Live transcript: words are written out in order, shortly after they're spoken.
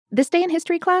This Day in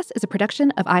History Class is a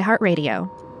production of iHeartRadio.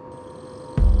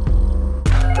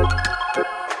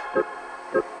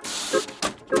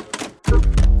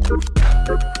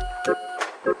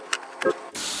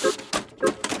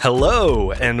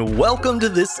 Hello, and welcome to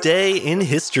This Day in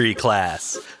History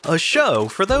Class, a show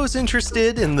for those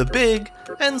interested in the big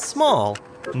and small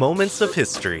moments of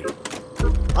history.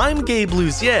 I'm Gabe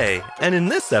Luzier, and in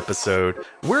this episode,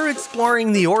 we're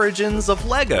exploring the origins of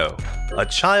Lego, a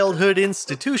childhood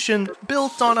institution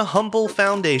built on a humble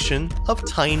foundation of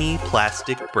tiny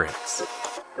plastic bricks.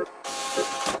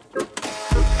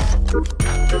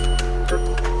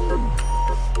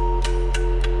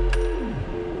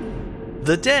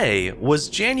 The day was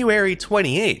January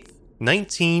 28th,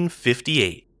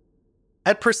 1958.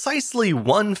 At precisely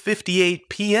 1:58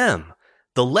 p.m.,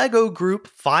 the Lego Group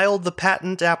filed the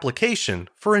patent application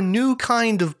for a new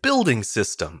kind of building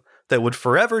system that would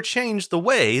forever change the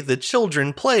way that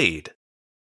children played.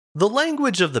 The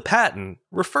language of the patent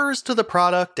refers to the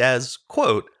product as,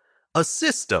 quote, a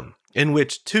system in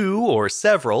which two or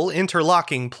several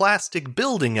interlocking plastic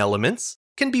building elements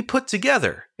can be put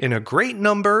together in a great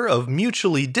number of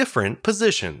mutually different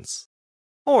positions.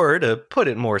 Or, to put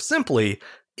it more simply,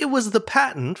 it was the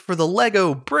patent for the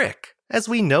Lego brick as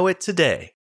we know it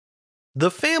today. The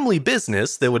family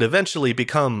business that would eventually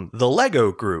become the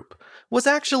Lego Group was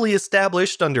actually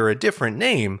established under a different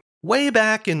name way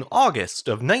back in August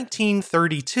of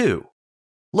 1932.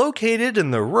 Located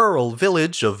in the rural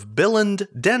village of Billund,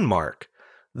 Denmark,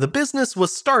 the business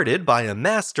was started by a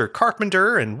master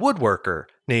carpenter and woodworker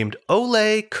named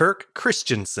Ole Kirk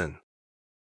Christensen.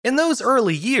 In those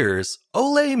early years,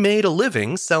 Ole made a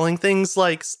living selling things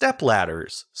like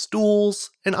stepladders, stools,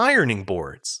 and ironing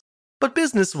boards. But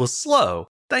business was slow,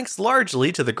 thanks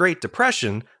largely to the Great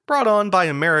Depression brought on by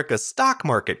America's stock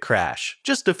market crash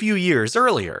just a few years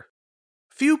earlier.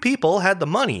 Few people had the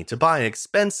money to buy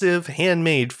expensive,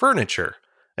 handmade furniture,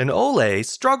 and Ole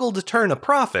struggled to turn a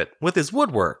profit with his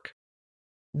woodwork.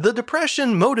 The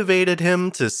Depression motivated him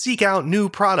to seek out new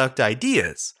product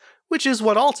ideas, which is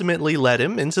what ultimately led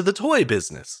him into the toy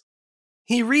business.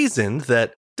 He reasoned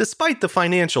that, despite the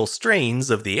financial strains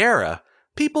of the era,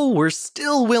 people were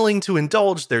still willing to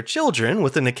indulge their children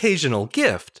with an occasional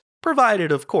gift,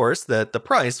 provided, of course, that the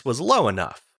price was low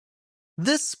enough.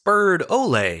 This spurred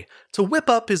Ole to whip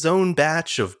up his own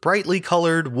batch of brightly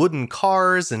colored wooden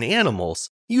cars and animals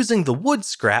using the wood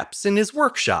scraps in his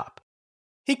workshop.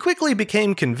 He quickly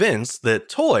became convinced that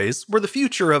toys were the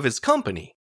future of his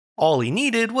company. All he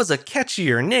needed was a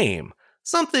catchier name,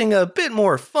 something a bit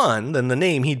more fun than the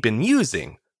name he'd been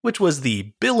using, which was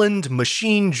the Billund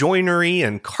Machine Joinery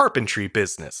and Carpentry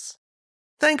business.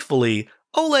 Thankfully,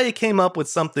 Ole came up with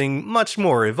something much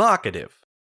more evocative.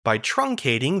 By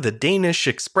truncating the Danish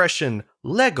expression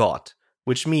legot,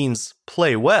 which means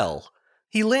play well,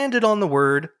 he landed on the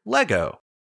word Lego.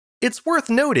 It's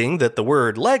worth noting that the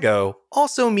word Lego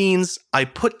also means I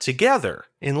put together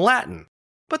in Latin.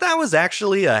 But that was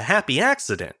actually a happy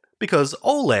accident, because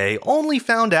Ole only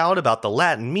found out about the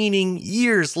Latin meaning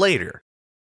years later.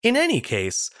 In any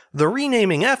case, the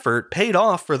renaming effort paid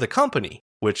off for the company,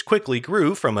 which quickly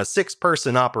grew from a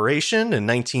 6-person operation in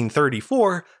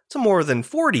 1934 to more than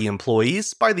 40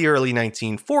 employees by the early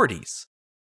 1940s.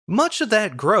 Much of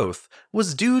that growth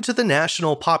was due to the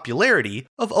national popularity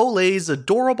of Ole's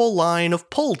adorable line of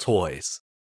pull toys.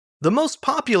 The most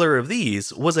popular of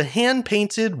these was a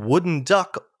hand-painted wooden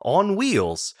duck on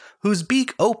wheels whose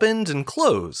beak opened and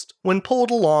closed when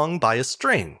pulled along by a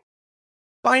string.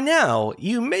 By now,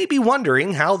 you may be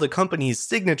wondering how the company's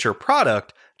signature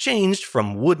product changed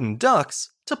from wooden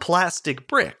ducks to plastic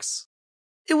bricks.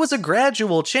 It was a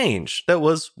gradual change that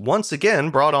was once again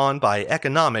brought on by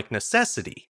economic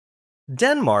necessity.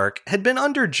 Denmark had been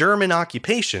under German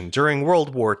occupation during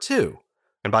World War II,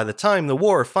 and by the time the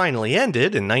war finally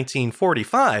ended in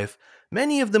 1945,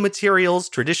 many of the materials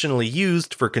traditionally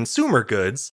used for consumer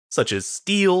goods, such as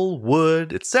steel,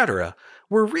 wood, etc.,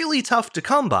 were really tough to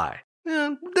come by.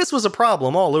 This was a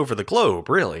problem all over the globe,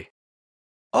 really.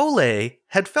 Ole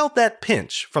had felt that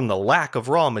pinch from the lack of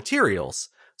raw materials,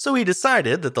 so he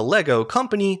decided that the Lego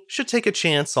company should take a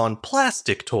chance on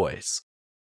plastic toys.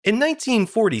 In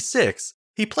 1946,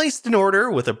 he placed an order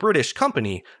with a British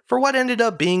company for what ended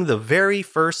up being the very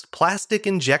first plastic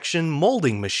injection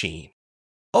molding machine.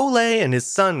 Ole and his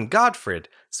son Godfred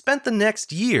spent the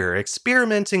next year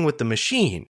experimenting with the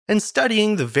machine and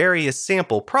studying the various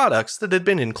sample products that had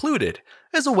been included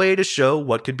as a way to show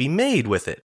what could be made with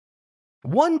it.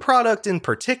 One product in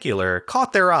particular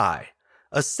caught their eye,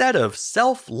 a set of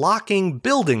self-locking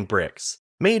building bricks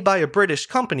made by a British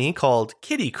company called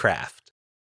Kittycraft.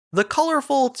 The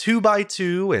colorful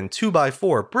 2x2 and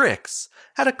 2x4 bricks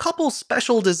had a couple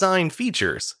special design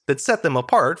features that set them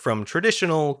apart from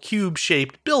traditional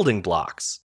cube-shaped building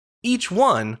blocks. Each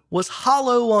one was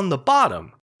hollow on the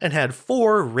bottom and had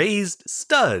 4 raised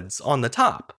studs on the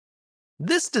top.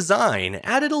 This design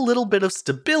added a little bit of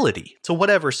stability to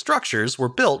whatever structures were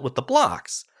built with the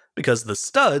blocks, because the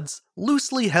studs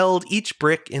loosely held each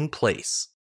brick in place.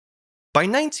 By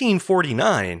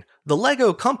 1949, the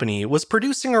Lego company was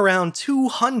producing around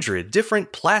 200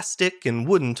 different plastic and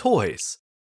wooden toys.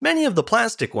 Many of the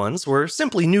plastic ones were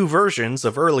simply new versions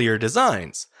of earlier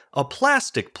designs, a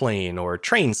plastic plane or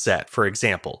train set, for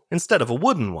example, instead of a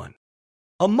wooden one.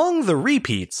 Among the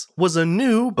repeats was a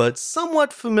new but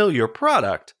somewhat familiar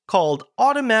product called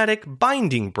automatic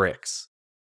binding bricks.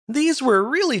 These were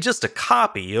really just a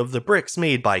copy of the bricks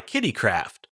made by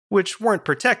Kittycraft, which weren't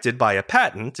protected by a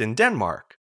patent in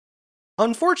Denmark.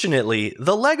 Unfortunately,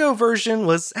 the Lego version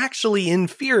was actually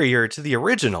inferior to the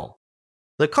original.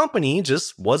 The company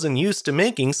just wasn't used to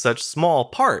making such small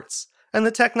parts, and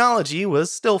the technology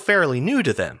was still fairly new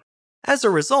to them. As a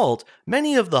result,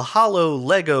 many of the hollow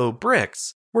Lego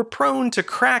bricks were prone to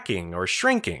cracking or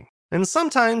shrinking, and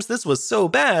sometimes this was so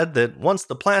bad that once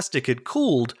the plastic had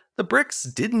cooled, the bricks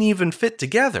didn't even fit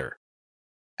together.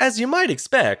 As you might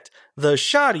expect, the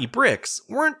shoddy bricks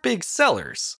weren't big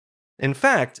sellers. In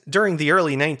fact, during the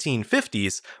early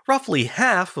 1950s, roughly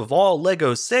half of all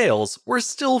Lego sales were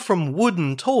still from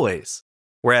wooden toys,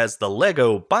 whereas the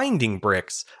Lego binding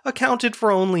bricks accounted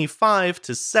for only 5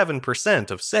 to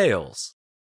 7% of sales.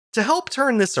 To help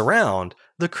turn this around,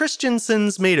 the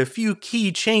Christiansens made a few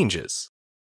key changes.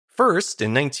 First,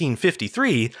 in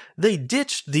 1953, they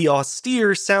ditched the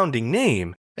austere-sounding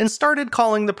name and started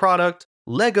calling the product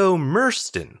Lego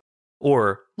Mursten,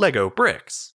 or Lego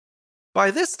bricks. By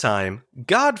this time,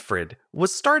 Godfred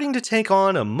was starting to take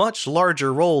on a much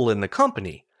larger role in the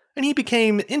company, and he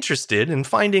became interested in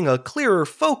finding a clearer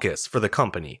focus for the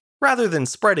company, rather than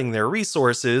spreading their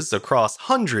resources across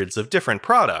hundreds of different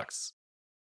products.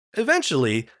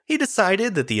 Eventually, he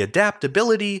decided that the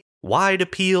adaptability, wide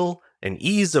appeal, and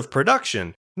ease of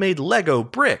production made Lego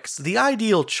bricks the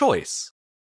ideal choice.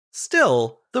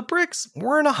 Still, the bricks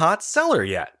weren't a hot seller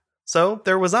yet, so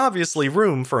there was obviously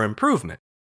room for improvement.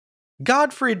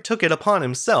 Godfred took it upon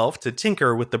himself to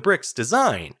tinker with the brick's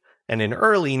design, and in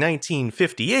early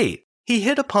 1958, he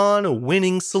hit upon a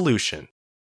winning solution.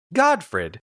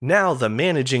 Godfred, now the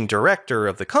managing director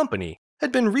of the company,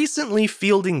 had been recently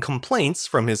fielding complaints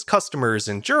from his customers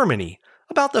in Germany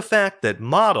about the fact that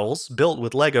models built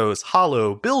with Lego's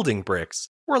hollow building bricks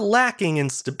were lacking in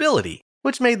stability,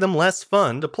 which made them less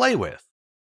fun to play with.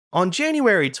 On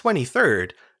January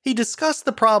 23rd, he discussed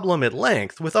the problem at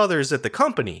length with others at the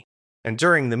company, and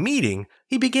during the meeting,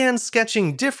 he began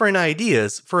sketching different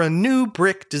ideas for a new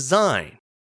brick design.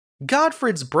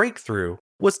 Godfred's breakthrough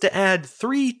was to add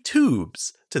 3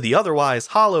 tubes to the otherwise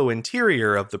hollow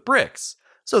interior of the bricks,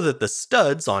 so that the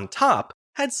studs on top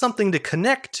had something to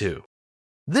connect to.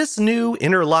 This new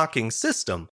interlocking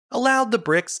system allowed the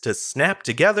bricks to snap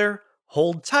together,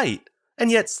 hold tight,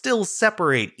 and yet still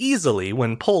separate easily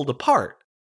when pulled apart,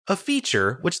 a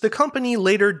feature which the company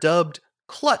later dubbed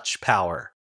clutch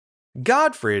power.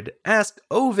 Godfred asked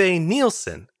Ove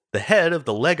Nielsen, the head of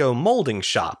the Lego molding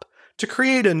shop, to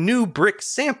create a new brick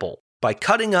sample by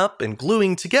cutting up and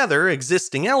gluing together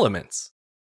existing elements.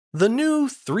 The new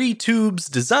 3 tubes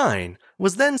design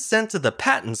was then sent to the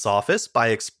patents office by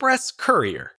express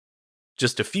courier.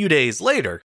 Just a few days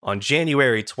later, on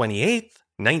January 28,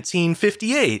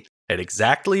 1958, at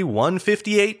exactly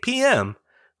 1:58 p.m.,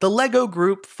 the Lego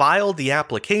Group filed the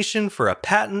application for a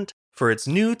patent for its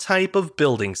new type of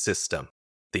building system,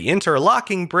 the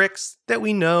interlocking bricks that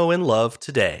we know and love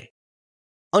today.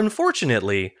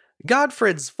 Unfortunately,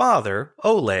 Godfred's father,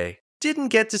 Ole, didn't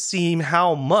get to see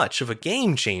how much of a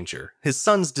game changer his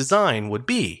son's design would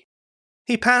be.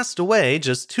 He passed away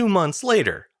just 2 months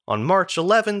later, on March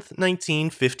 11,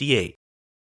 1958.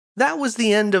 That was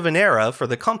the end of an era for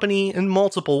the company in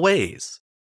multiple ways.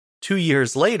 2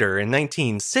 years later, in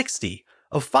 1960,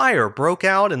 a fire broke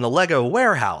out in the Lego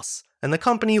warehouse, and the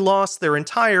company lost their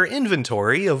entire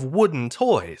inventory of wooden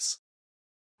toys.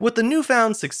 With the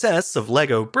newfound success of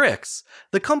Lego bricks,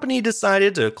 the company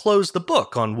decided to close the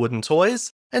book on wooden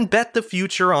toys and bet the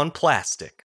future on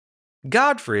plastic.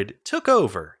 Godfred took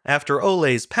over after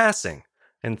Ole's passing,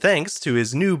 and thanks to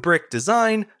his new brick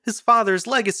design, his father's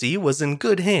legacy was in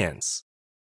good hands.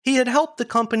 He had helped the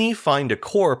company find a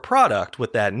core product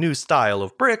with that new style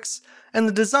of bricks, and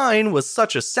the design was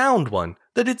such a sound one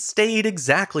that it stayed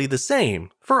exactly the same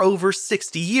for over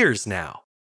 60 years now.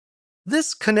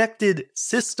 This connected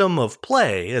system of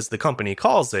play, as the company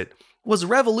calls it, was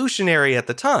revolutionary at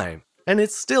the time, and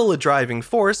it's still a driving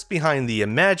force behind the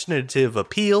imaginative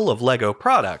appeal of LEGO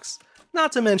products,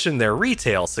 not to mention their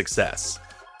retail success.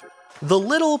 The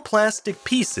little plastic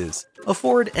pieces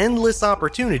afford endless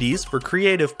opportunities for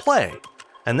creative play,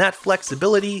 and that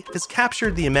flexibility has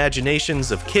captured the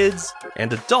imaginations of kids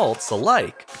and adults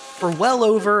alike for well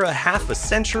over a half a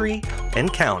century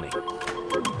and counting.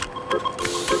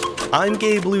 I'm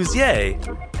Gabe Luzier,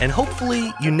 and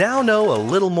hopefully you now know a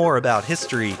little more about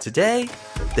history today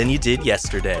than you did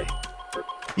yesterday.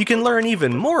 You can learn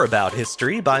even more about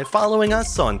history by following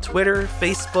us on Twitter,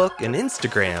 Facebook, and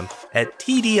Instagram at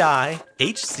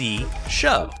TDIHC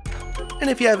Show. And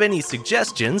if you have any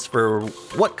suggestions for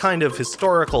what kind of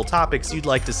historical topics you'd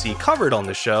like to see covered on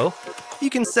the show, you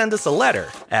can send us a letter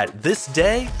at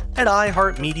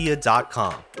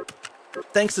thisday@iheartmedia.com.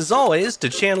 Thanks as always to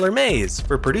Chandler Mays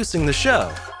for producing the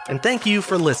show, and thank you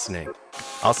for listening.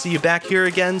 I'll see you back here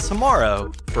again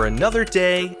tomorrow for another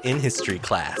day in history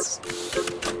class.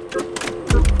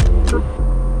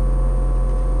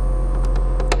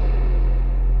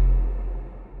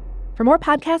 For more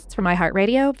podcasts from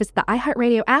iHeartRadio, visit the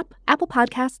iHeartRadio app, Apple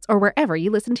Podcasts, or wherever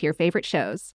you listen to your favorite shows.